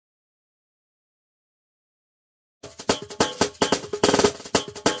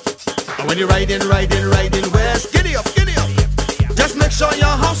when you're riding west, giddy up, giddy up. Just make sure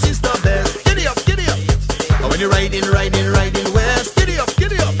your house is the best. Giddy up, giddy up. When you're riding west, giddy up,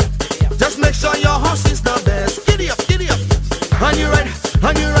 giddy up. Just make sure your house is the best. Giddy up, giddy up. And you ride,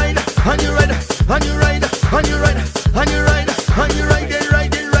 and you ride, and you ride, and you ride, and you ride, and you ride, and you riding.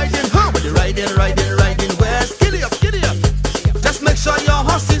 When you're riding west, giddy up, giddy up. Just make sure your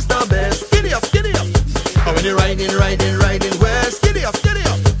horse is the best. Giddy up, giddy up. When you're riding west, giddy up, giddy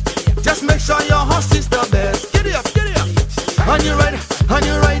up. Just make sure your horse is the best. Giddy up, giddy up. And you ride, and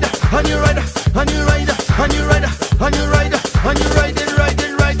you ride, and you ride, and you ride, and you ride, and you ride, and you riding.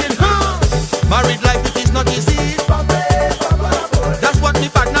 Married life, it is not easy. That's what me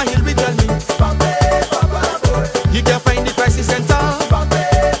partner Hilary tell me. You can find the crisis center,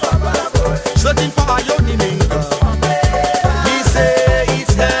 searching for a lonely link. He say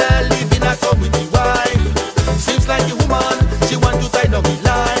it's hell living at home with the wife. Seems like the woman, she want to tie up with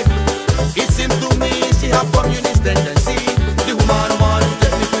life. It seems to me she have communist tendency. The woman want to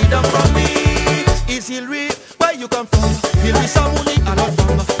take the freedom from me. Is Hilary, where you come from? Hilary Samuni and not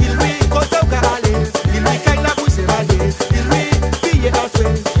from Hilary Kotokale. Hilary Kaila Buserale. Hilary Piye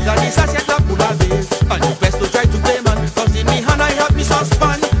Outway. That is a set up Pulave. And you best to try to play man, cause in me hand I have the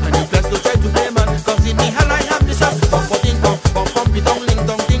saucepan. And you best to try to play man, cause in me hand I have the sauce. Pom pom ting pom, pom pom pi dong ling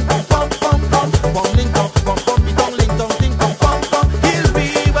dong ting pom pom pom pom pom ling pom, pom pom pi dong ling dong ting pom pom pom. Hilary,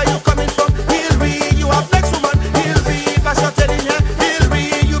 where you coming from? Hilary, you have next woman. Hilary, pass your telling her. Hilary,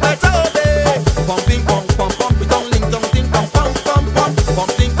 you better obey. Pom ping pom pom pom pi dong ling dong ting pom pom pom pom pom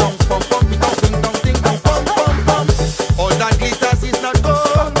ting pom pom pom pi dong ling dong ting pom pom pom pom. All that glitters is not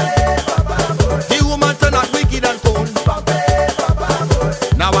gold. The woman turn out wicked and cold.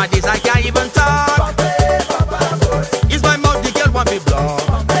 Nowadays I can't even talk. Is my mouth the girl want me block?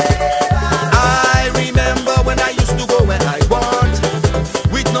 I remember when I used to go where I want,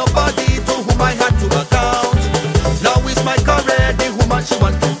 with nobody to whom I had to account. Now it's my career, the woman she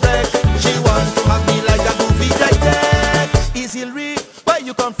want to wreck. She want to have me like a movie detective. Is Hilary, where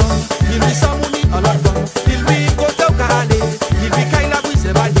you come from? Hilary Samuni a lot from Hilary Kotokale. Hilary Kaila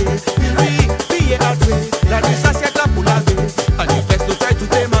Buserale. Hilary Piye Outway. That is a set up Pulave. And you best to try to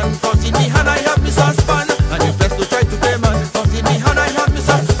play man, cause in me hand I have me saucepan. And you best to try to play man, cause in me hand I have me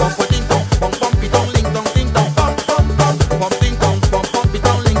sauce. Pom pom ting pom, pom pom pi dong ling dong ting dong pom pom pom. Pom ting pom, pom pom pi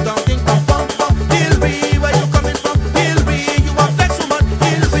dong ling dong ting dong pom pom. Hilary, where you coming from? Hilary, you have next woman.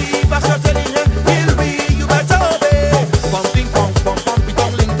 Hilary, pass your telling her. Hilary, you better obey. Pom ting pom, pom pom pi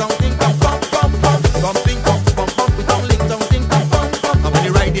dong ling dong ting dong pom pom pom. Pom ting pom, pom pom pi dong ling dong ting dong pom pom. And when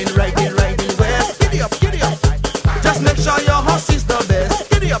you're riding west, giddy up, giddy up. Just make sure your horse is the best.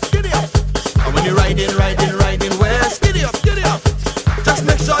 Giddy up, giddy up. And when you're riding west, giddy up, giddy up. Just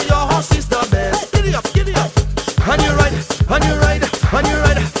make sure your horse is the best. Giddy up, giddy up. And you ride, and you ride, and you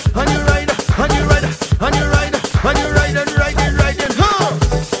ride, and you ride, and you ride, and you ride, and you ride, and riding. Huh?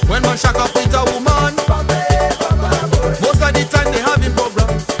 When man shack up with a woman, most of the time they having problem.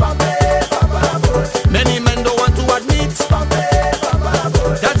 Many men don't want to admit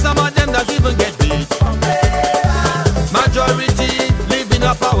that some of them that even get beat. Majority living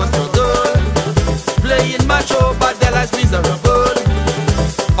a power struggle, playing macho but their lives miserable.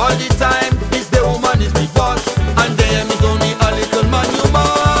 All the time is the woman is the boss, and them is only a little man you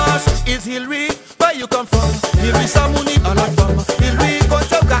must. Is Hilary, where you come from? Hilary Samuni a lot from Hilary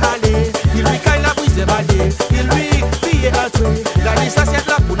Kotokale. Hilary Kaila Buserale. Hilary Piye Outway. That is a set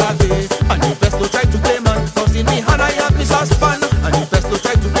la Pulave. And you best to try to play